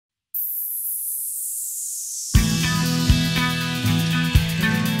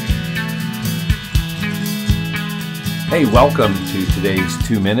Hey, welcome to today's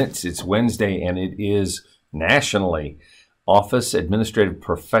 2 Minutes. It's Wednesday and it is nationally Office Administrative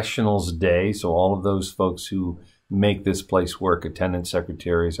Professionals Day. So all of those folks who make this place work, attendant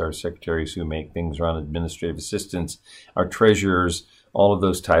secretaries, our secretaries who make things run, administrative assistants, our treasurers, all of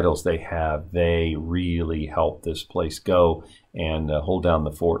those titles they have, they really help this place go and hold down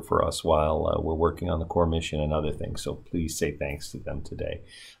the fort for us while we're working on the core mission and other things. So please say thanks to them today.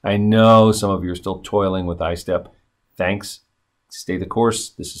 I know some of you are still toiling with ISTEP. Thanks. Stay the course.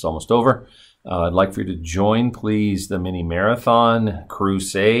 This is almost over. I'd like for you to join, please, the mini marathon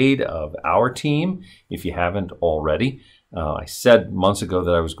crusade of our team, if you haven't already. I said months ago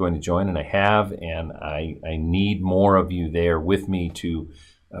that I was going to join, and I have, and I need more of you there with me to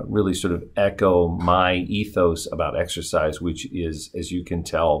really sort of echo my ethos about exercise, which is, as you can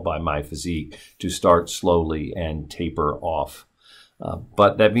tell by my physique, to start slowly and taper off.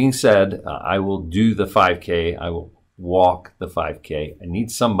 But that being said, I will do the 5K. I will walk the 5K. I need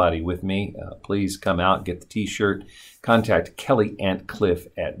somebody with me. Please come out, get the t-shirt. Contact Kelly Antcliffe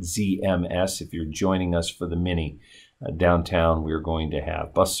at ZMS if you're joining us for the mini. Downtown, we're going to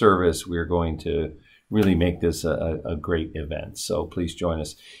have bus service. We're going to really make this a great event. So please join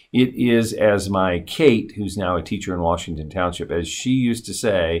us. It is, as my Kate, who's now a teacher in Washington Township, as she used to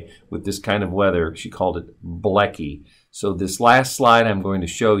say, with this kind of weather, she called it blecky. So this last slide I'm going to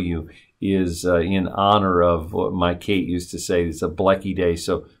show you is in honor of what my Kate used to say. It's a blecky day.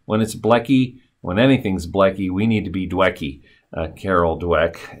 So when it's blecky, when anything's blecky, we need to be dwecky. Carol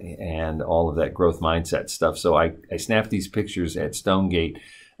Dweck and all of that growth mindset stuff. So I snapped these pictures at Stonegate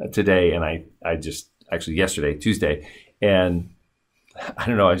today, and I just, actually yesterday, Tuesday, and I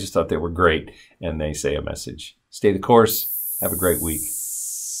don't know, I just thought they were great, and they say a message. Stay the course. Have a great week.